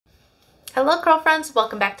Hello girlfriends,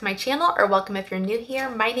 welcome back to my channel, or welcome if you're new here.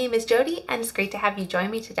 My name is Jody and it's great to have you join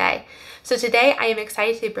me today. So today I am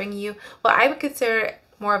excited to bring you what I would consider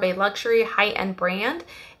more of a luxury high-end brand,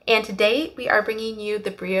 and today we are bringing you the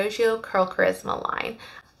Briogeo Curl Charisma line.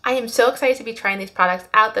 I am so excited to be trying these products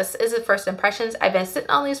out. This is the first impressions. I've been sitting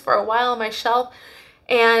on these for a while on my shelf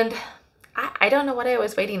and I don't know what I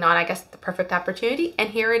was waiting on. I guess the perfect opportunity,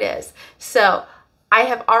 and here it is. So I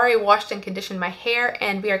have already washed and conditioned my hair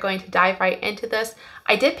and we are going to dive right into this.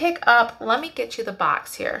 I did pick up, let me get you the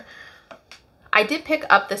box here. I did pick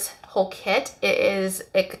up this whole kit.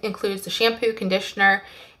 It includes the shampoo, conditioner,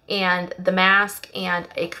 and the mask and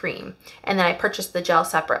a cream. And then I purchased the gel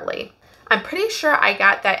separately. I'm pretty sure I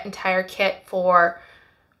got that entire kit for,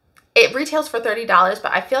 it retails for $30,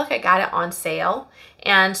 but I feel like I got it on sale.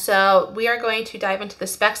 And so we are going to dive into the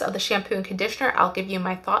specs of the shampoo and conditioner. I'll give you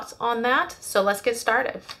my thoughts on that. So let's get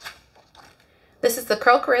started. This is the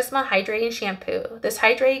Curl Charisma Hydrating Shampoo. This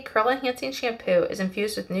hydrating, curl enhancing shampoo is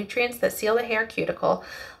infused with nutrients that seal the hair cuticle,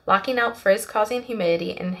 locking out frizz causing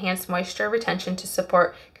humidity and enhance moisture retention to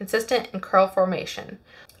support consistent and curl formation.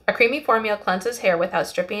 A creamy formula cleanses hair without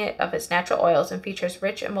stripping it of its natural oils and features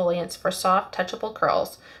rich emollients for soft, touchable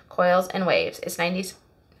curls, coils, and waves. It's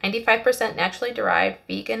 95% naturally derived,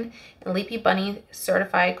 vegan, and Leapy Bunny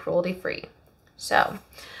certified cruelty-free. So,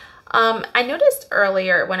 I noticed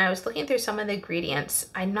earlier when I was looking through some of the ingredients,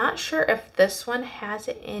 I'm not sure if this one has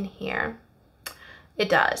it in here. It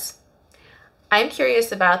does. I'm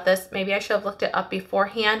curious about this. Maybe I should have looked it up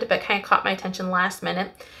beforehand, but kind of caught my attention last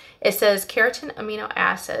minute. It says keratin amino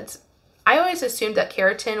acids. I always assumed that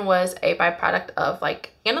keratin was a byproduct of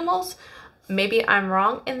like animals. Maybe I'm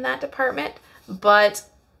wrong in that department, but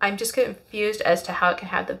I'm just confused as to how it can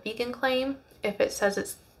have the vegan claim if it says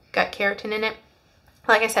it's got keratin in it.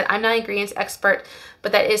 Like I said, I'm not an ingredients expert,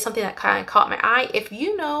 but that is something that kind of caught my eye. If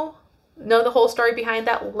you know the whole story behind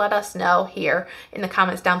that, let us know here in the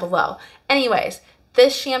comments down below. Anyways,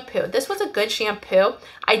 this shampoo, this was a good shampoo.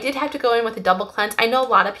 I did have to go in with a double cleanse. I know a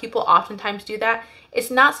lot of people oftentimes do that. It's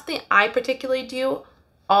not something I particularly do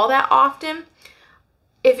all that often.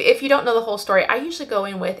 If you don't know the whole story, I usually go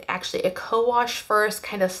in with actually a co-wash first,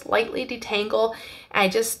 kind of slightly detangle.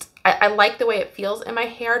 And I like the way it feels in my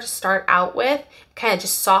hair to start out with. Kind of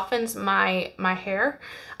just softens my hair.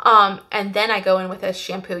 And then I go in with a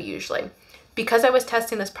shampoo usually. Because I was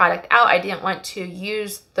testing this product out, I didn't want to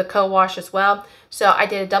use the co-wash as well. So I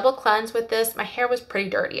did a double cleanse with this. My hair was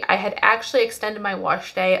pretty dirty. I had actually extended my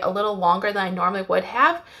wash day a little longer than I normally would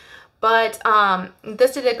have. But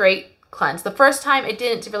this did a great cleanse. The first time it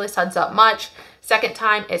didn't really suds up much. Second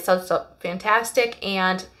time it suds up fantastic.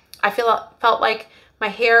 And I felt like my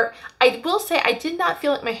hair, I will say I did not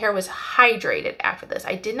feel like my hair was hydrated after this.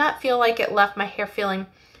 I did not feel like it left my hair feeling,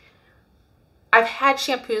 I've had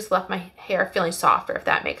shampoos left my hair feeling softer, if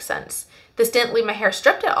that makes sense. This didn't leave my hair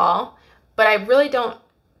stripped at all, but I really don't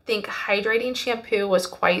think hydrating shampoo was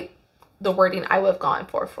quite the wording I would have gone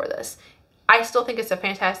for this. I still think it's a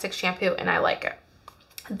fantastic shampoo and I like it.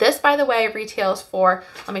 This, by the way, retails for,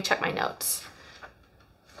 let me check my notes.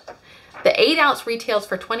 The 8-ounce retails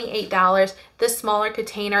for $28. This smaller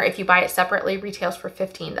container, if you buy it separately, retails for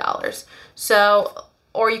 $15. So,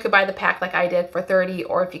 or you could buy the pack like I did for $30,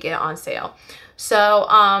 or if you get it on sale. So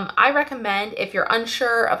I recommend, if you're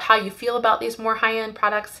unsure of how you feel about these more high-end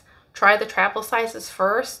products, try the travel sizes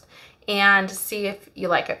first and see if you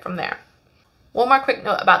like it from there. One more quick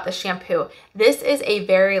note about the shampoo. This is a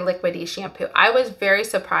very liquidy shampoo. I was very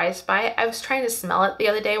surprised by it. I was trying to smell it the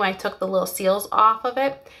other day when I took the little seals off of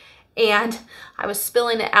it, and I was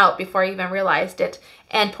spilling it out before I even realized it.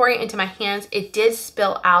 And pouring it into my hands, it did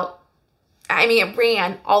spill out. I mean, it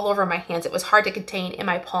ran all over my hands. It was hard to contain in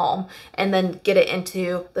my palm and then get it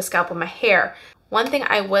into the scalp of my hair. One thing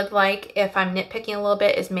I would like, if I'm nitpicking a little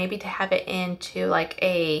bit, is maybe to have it into like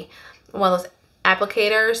one of those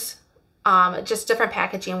applicators, just different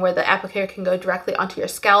packaging where the applicator can go directly onto your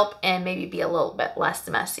scalp and maybe be a little bit less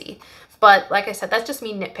messy. But like I said, that's just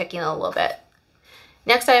me nitpicking a little bit.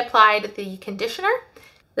 Next, I applied the conditioner.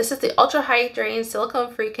 This is the Ultra Hydrating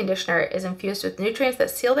Silicone-Free Conditioner. It is infused with nutrients that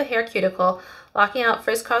seal the hair cuticle, locking out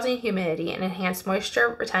frizz-causing humidity and enhance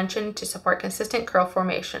moisture retention to support consistent curl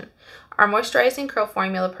formation. Our moisturizing curl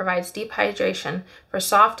formula provides deep hydration for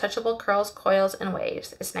soft, touchable curls, coils, and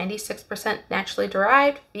waves. It's 96% naturally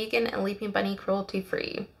derived, vegan, and Leaping Bunny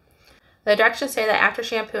cruelty-free. The directions say that after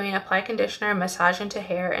shampooing, apply conditioner and massage into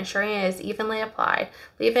hair, ensuring it is evenly applied.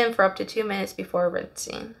 Leave in for up to 2 minutes before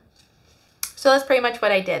rinsing. So that's pretty much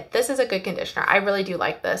what I did. This is a good conditioner. I really do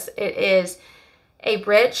like this. It is a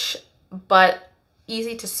rich but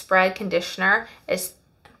easy to spread conditioner.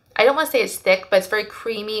 I don't want to say it's thick, but it's very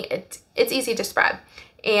creamy. It's easy to spread.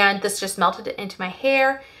 And this just melted it into my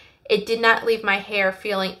hair. It did not leave my hair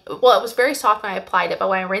feeling, well, it was very soft when I applied it, but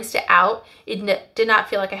when I rinsed it out, it did not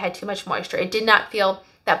feel like I had too much moisture. It did not feel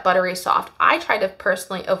that buttery soft. I try to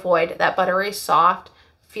personally avoid that buttery soft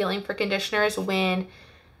feeling for conditioners when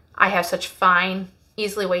I have such fine,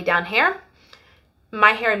 easily weighed down hair.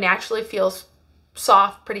 My hair naturally feels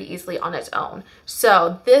soft pretty easily on its own.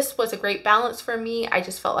 So this was a great balance for me. I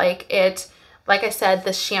just felt like like I said,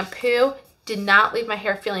 the shampoo did not leave my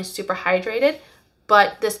hair feeling super hydrated,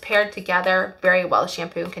 but this paired together very well,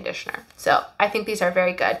 shampoo and conditioner. So I think these are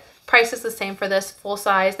very good. Price is the same for this full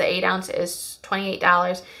size. The 8 ounce is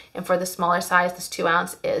 $28. And for the smaller size, this 2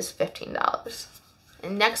 ounce is $15.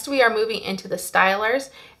 And next we are moving into the stylers.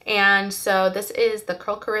 And so this is the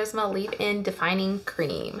Curl Charisma Leave-In Defining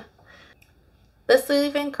Cream. This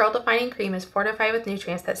leave-in curl defining cream is fortified with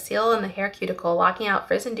nutrients that seal in the hair cuticle, locking out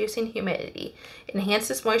frizz-inducing humidity. It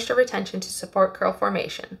enhances moisture retention to support curl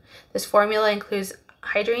formation. This formula includes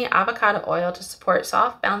hydrating avocado oil to support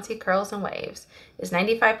soft, bouncy curls and waves. It is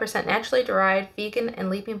 95% naturally derived, vegan, and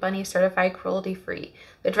Leaping Bunny certified cruelty-free.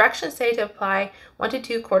 The directions say to apply 1 to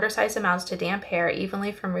 2 quarter-size amounts to damp hair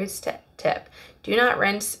evenly from roots to tip. Do not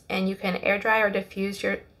rinse, and you can air dry or diffuse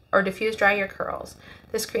dry your curls.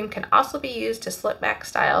 This cream can also be used to slip back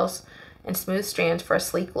styles and smooth strands for a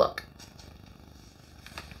sleek look.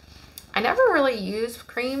 I never really use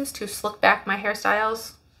creams to slick back my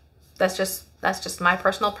hairstyles. That's just my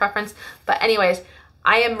personal preference. But anyways,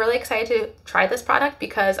 I am really excited to try this product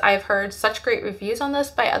because I've heard such great reviews on this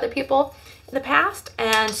by other people in the past.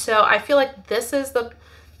 And so I feel like this is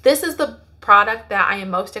the product that I am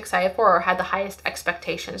most excited for or had the highest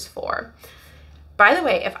expectations for. By the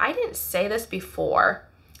way, if I didn't say this before,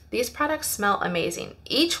 these products smell amazing.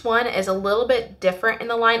 Each one is a little bit different in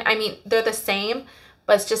the line. I mean, they're the same,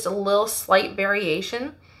 but it's just a little slight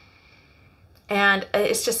variation. And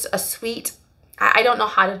it's just a sweet, I don't know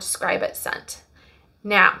how to describe it, scent.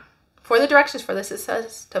 Now, for the directions for this, it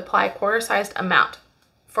says to apply a quarter-sized amount.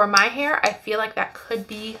 For my hair, I feel like that could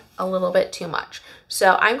be a little bit too much.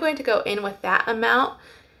 So I'm going to go in with that amount.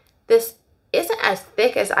 This isn't as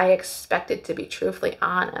thick as I expected, to be truthfully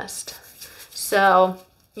honest. So,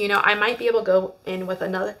 you know, I might be able to go in with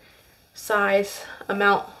another size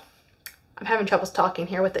amount. I'm having trouble talking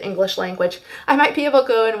here with the English language. I might be able to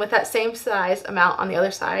go in with that same size amount on the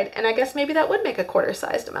other side, and I guess maybe that would make a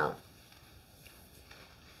quarter-sized amount.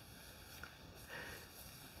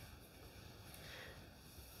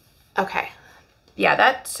 Okay, yeah,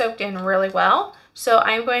 that soaked in really well. So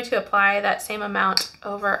I'm going to apply that same amount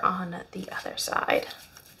over on the other side.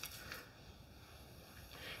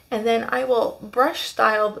 And then I will brush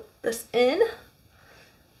style this in.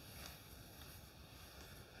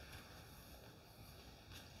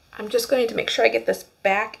 I'm just going to make sure I get this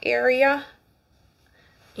back area.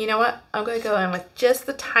 You know what? I'm going to go in with just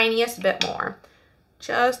the tiniest bit more.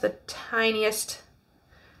 Just the tiniest,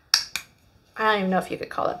 I don't even know if you could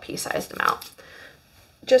call that pea-sized amount.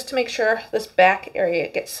 Just to make sure this back area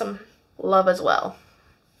gets some love as well.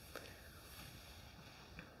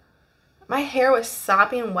 My hair was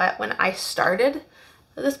sopping wet when I started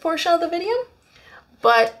this portion of the video,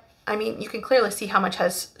 but I mean, you can clearly see how much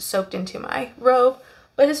has soaked into my robe,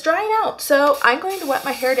 but it's drying out. So I'm going to wet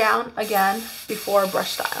my hair down again before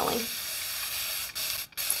brush styling.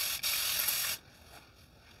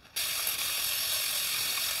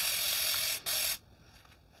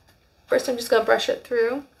 First, I'm just going to brush it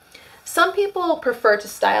through. Some people prefer to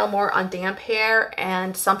style more on damp hair,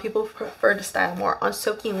 and some people prefer to style more on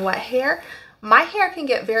soaking wet hair. My hair can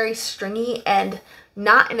get very stringy, and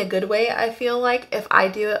not in a good way, I feel like. If I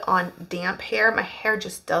do it on damp hair, my hair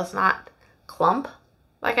just does not clump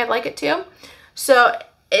like I'd like it to. So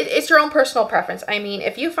it's your own personal preference. I mean,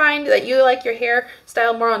 if you find that you like your hair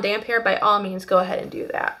styled more on damp hair, by all means, go ahead and do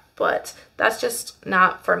that. But that's just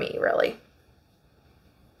not for me, really.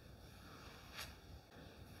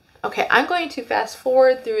 Okay, I'm going to fast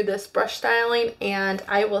forward through this brush styling, and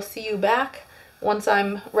I will see you back once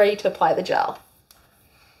I'm ready to apply the gel.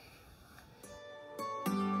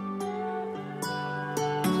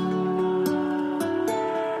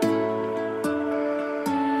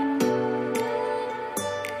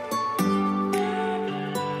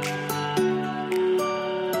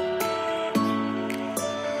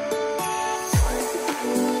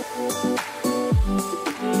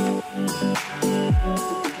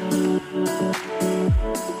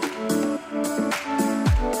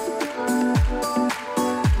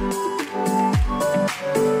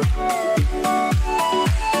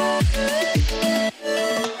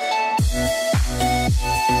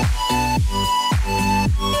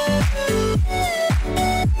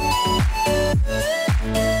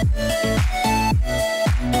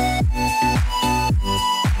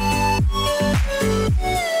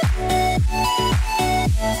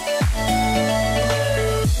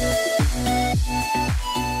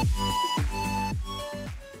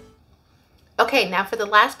 Okay, now for the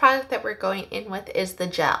last product that we're going in with is the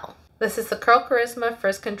gel. This is the Curl Charisma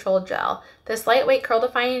Frizz Control Gel. This lightweight curl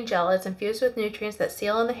defining gel is infused with nutrients that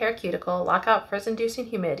seal in the hair cuticle, lock out frizz-inducing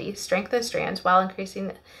humidity, strengthen strands while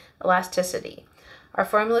increasing elasticity. Our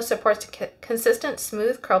formula supports a consistent,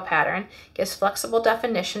 smooth curl pattern, gives flexible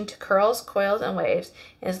definition to curls, coils, and waves,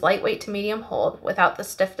 and is lightweight to medium hold without the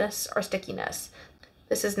stiffness or stickiness.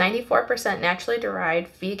 This is 94% naturally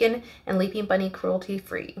derived, vegan, and Leaping Bunny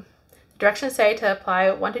cruelty-free. Directions say to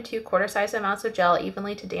apply 1 to 2 quarter-size amounts of gel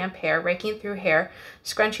evenly to damp hair, raking through hair,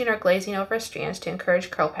 scrunching or glazing over strands to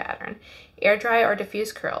encourage curl pattern. Air dry or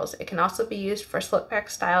diffuse curls. It can also be used for slip back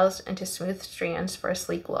styles and to smooth strands for a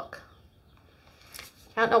sleek look.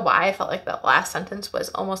 I don't know why I felt like that last sentence was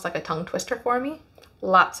almost like a tongue twister for me.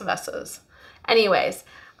 Lots of S's. Anyways,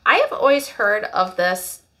 I have always heard of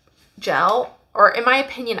this gel, or in my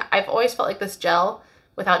opinion, I've always felt like this gel,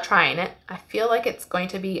 without trying it, I feel like it's going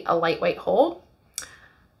to be a lightweight hold.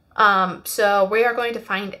 So we are going to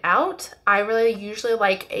find out. I really usually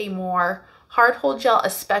like a more hard hold gel,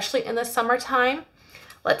 especially in the summertime.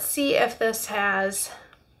 Let's see if this has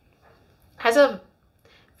a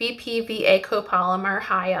VPVA copolymer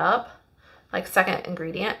high up, like second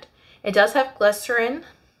ingredient. It does have glycerin.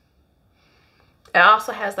 It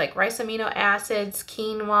also has like rice amino acids,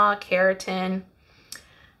 quinoa, keratin,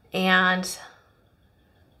 and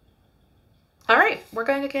all right, we're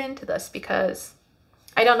going to get into this because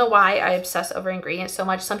I don't know why I obsess over ingredients so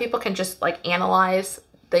much. Some people can just like analyze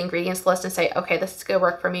the ingredients list and say, okay, this is gonna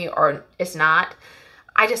work for me or it's not.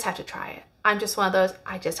 I just have to try it. I'm just one of those,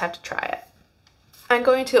 I just have to try it. I'm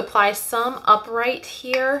going to apply some upright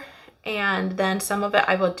here and then some of it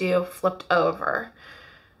I will do flipped over.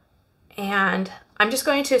 And I'm just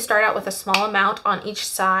going to start out with a small amount on each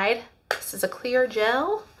side. This is a clear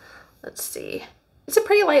gel. Let's see. It's a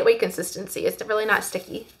pretty lightweight consistency. It's really not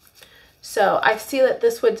sticky. So I see that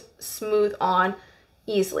this would smooth on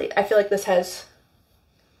easily. I feel like this has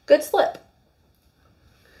good slip.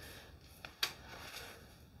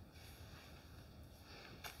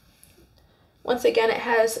 Once again, it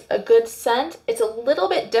has a good scent. It's a little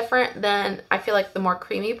bit different than I feel like the more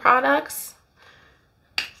creamy products,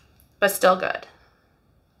 but still good.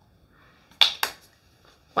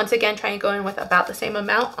 Once again, try and go in with about the same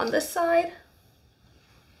amount on this side.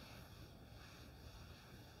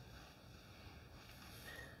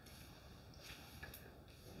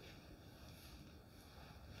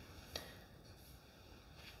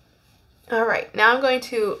 All right, now I'm going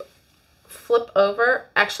to flip over.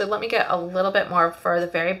 Actually, let me get a little bit more for the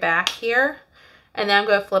very back here. And then I'm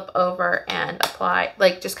going to flip over and apply,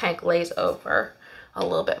 like just kind of glaze over a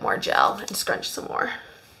little bit more gel and scrunch some more.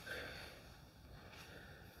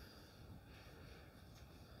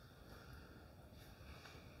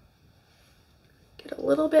 Get a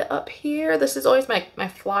little bit up here. This is always my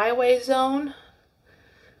flyaway zone.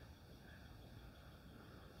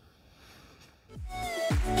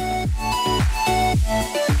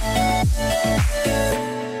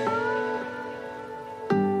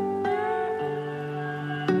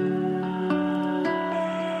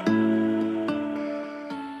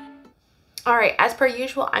 All right, as per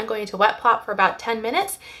usual, I'm going to wet plop for about 10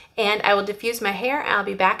 minutes and I will diffuse my hair and I'll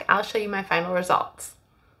be back. I'll show you my final results.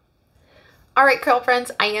 All right, curl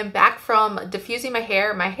friends, I am back from diffusing my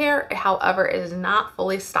hair. My hair, however, is not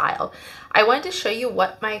fully styled. I wanted to show you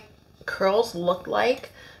what my curls looked like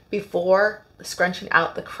before scrunching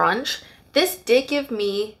out the crunch. This did give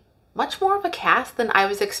me much more of a cast than I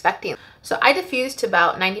was expecting. So I diffused to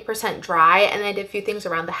about 90% dry and I did a few things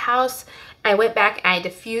around the house. I went back and I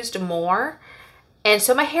diffused more. And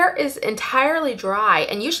so my hair is entirely dry.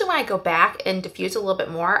 And usually when I go back and diffuse a little bit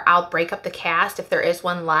more, I'll break up the cast if there is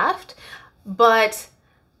one left. But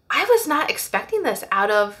I was not expecting this out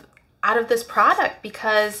of this product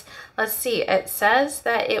because let's see, it says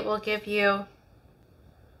that it will give you,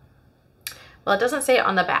 well, it doesn't say it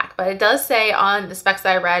on the back, but it does say on the specs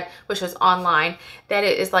that I read, which was online, that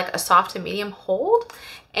it is like a soft to medium hold.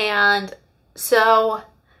 And so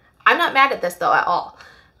I'm not mad at this though at all.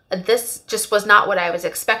 This just was not what I was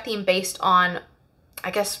expecting based on,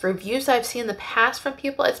 I guess, reviews I've seen in the past from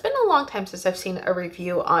people. It's been a long time since I've seen a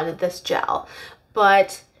review on this gel,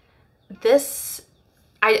 but this,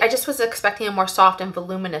 I just was expecting a more soft and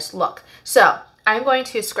voluminous look. So I'm going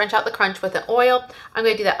to scrunch out the crunch with an oil. I'm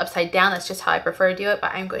going to do that upside down. That's just how I prefer to do it,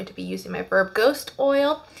 but I'm going to be using my Verb Ghost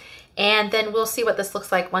oil. And then we'll see what this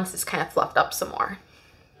looks like once it's kind of fluffed up some more.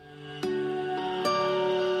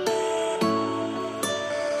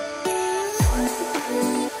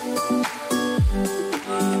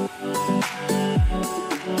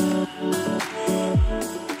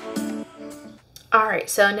 All right,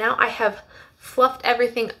 so now I have fluffed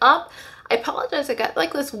everything up. I apologize, I got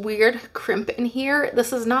like this weird crimp in here.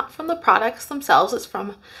 This is not from the products themselves, it's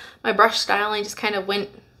from my brush styling, just kind of went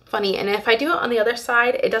funny. And if I do it on the other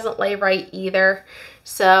side, it doesn't lay right either.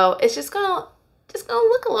 So it's just gonna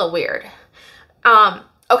look a little weird.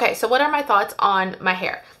 Okay, so what are my thoughts on my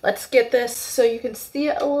hair? Let's get this so you can see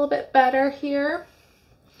it a little bit better here.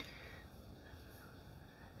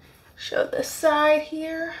 Show this side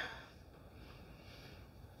here.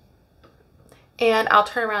 And I'll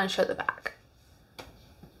turn around and show the back.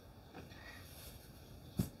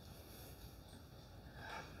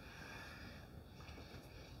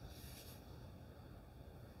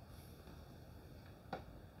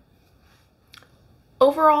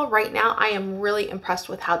 Overall, right now, I am really impressed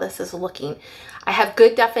with how this is looking. I have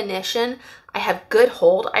good definition. I have good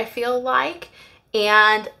hold, I feel like,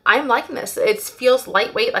 and I'm liking this. It feels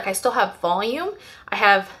lightweight, like I still have volume. I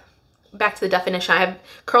have, back to the definition, I have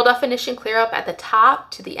curl definition clear up at the top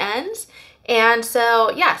to the ends. And so,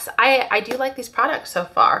 yes, I do like these products so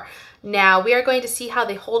far. Now, we are going to see how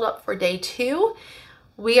they hold up for day 2.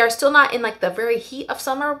 We are still not in like the very heat of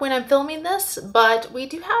summer when I'm filming this, but we're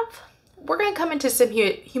going to come into some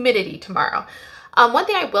humidity tomorrow. One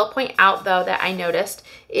thing I will point out though that I noticed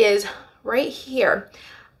is right here.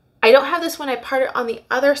 I don't have this when I part it on the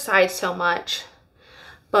other side so much,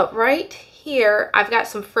 but right here I've got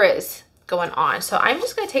some frizz going on. So I'm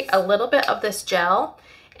just going to take a little bit of this gel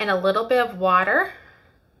and a little bit of water.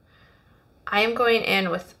 I am going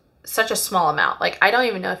in with such a small amount. Like, I don't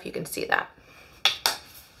even know if you can see that.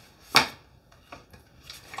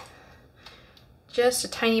 Just a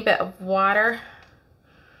tiny bit of water.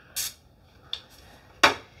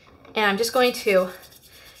 And I'm just going to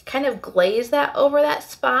kind of glaze that over that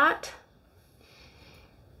spot.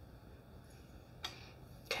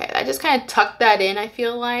 Okay, I just kind of tucked that in, I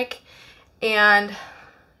feel like. And I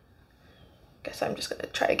guess I'm just going to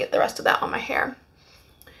try to get the rest of that on my hair.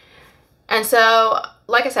 And so,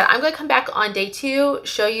 like I said, I'm going to come back on day 2,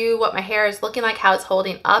 show you what my hair is looking like, how it's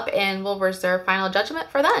holding up, and we'll reserve final judgment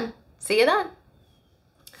for then. See you then.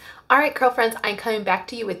 All right, curl friends, I'm coming back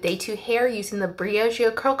to you with day 2 hair using the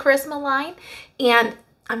Briogeo Curl Charisma line. And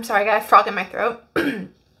I'm sorry, I got a frog in my throat.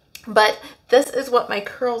 But this is what my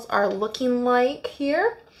curls are looking like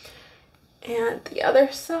here. And the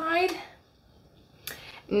other side.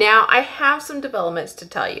 Now, I have some developments to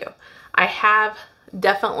tell you. I have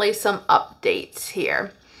definitely some updates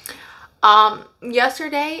here.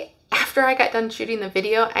 Yesterday, after I got done shooting the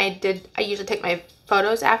video, I usually take my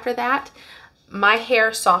photos after that. My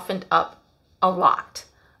hair softened up a lot.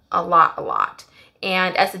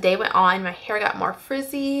 And as the day went on, my hair got more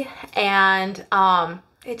frizzy, and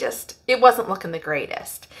it wasn't looking the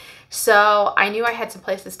greatest. So I knew I had some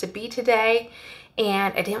places to be today,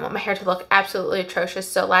 and I didn't want my hair to look absolutely atrocious.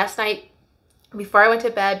 So last night, before I went to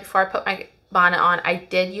bed, before I put my bonnet on, I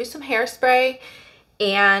did use some hairspray,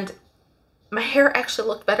 and my hair actually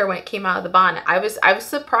looked better when it came out of the bonnet. I was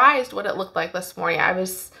surprised what it looked like this morning. I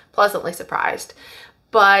was pleasantly surprised.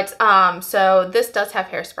 But so this does have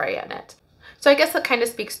hairspray in it. So I guess that kind of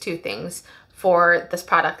speaks two things for this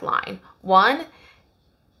product line. One,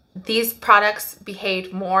 these products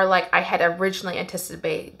behaved more like I had originally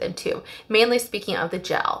anticipated them to, mainly speaking of the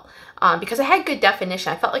gel. Because I had good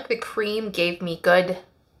definition. I felt like the cream gave me good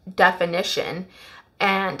definition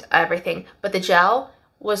and everything, but the gel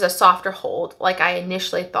was a softer hold like I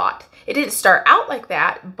initially thought. It didn't start out like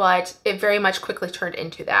that, but it very much quickly turned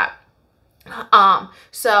into that.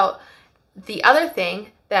 So the other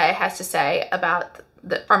thing that it has to say about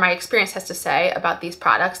or my experience has to say about these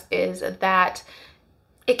products is that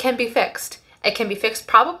it can be fixed. It can be fixed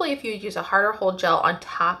probably if you use a harder hold gel on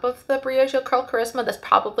top of the Briogeo Curl Charisma. That's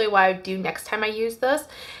probably what I would do next time I use this.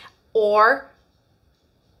 Or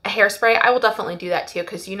a hairspray. I will definitely do that too,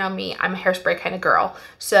 because you know me, I'm a hairspray kind of girl.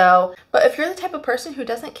 So, but if you're the type of person who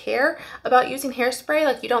doesn't care about using hairspray,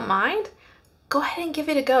 like you don't mind, go ahead and give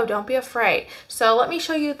it a go. Don't be afraid. So let me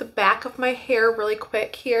show you the back of my hair really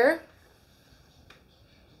quick here.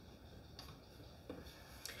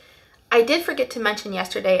 I did forget to mention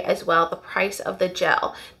yesterday as well the price of the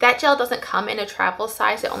gel. That gel doesn't come in a travel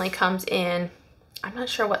size. It only comes in, I'm not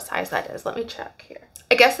sure what size that is. Let me check here.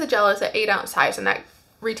 I guess the gel is an 8-ounce size, and that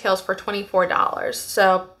retails for $24.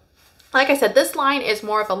 So like I said, this line is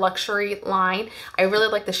more of a luxury line. I really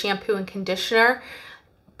like the shampoo and conditioner,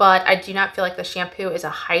 but I do not feel like the shampoo is a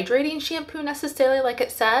hydrating shampoo necessarily like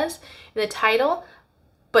it says in the title,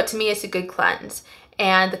 but to me it's a good cleanse.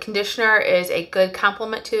 And the conditioner is a good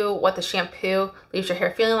complement to what the shampoo leaves your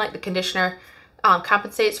hair feeling like. The conditioner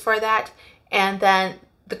compensates for that. And then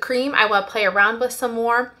the cream I want to play around with some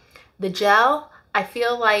more. The gel, I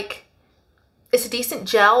feel like It's a decent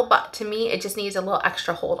gel, but to me, it just needs a little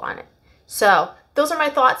extra hold on it. So those are my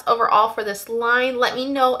thoughts overall for this line. Let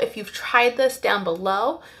me know if you've tried this down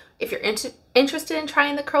below. If you're interested in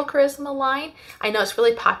trying the Curl Charisma line, I know it's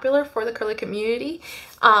really popular for the curly community,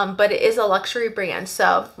 but it is a luxury brand.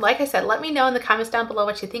 So like I said, let me know in the comments down below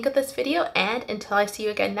what you think of this video. And until I see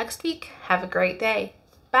you again next week, have a great day.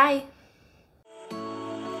 Bye.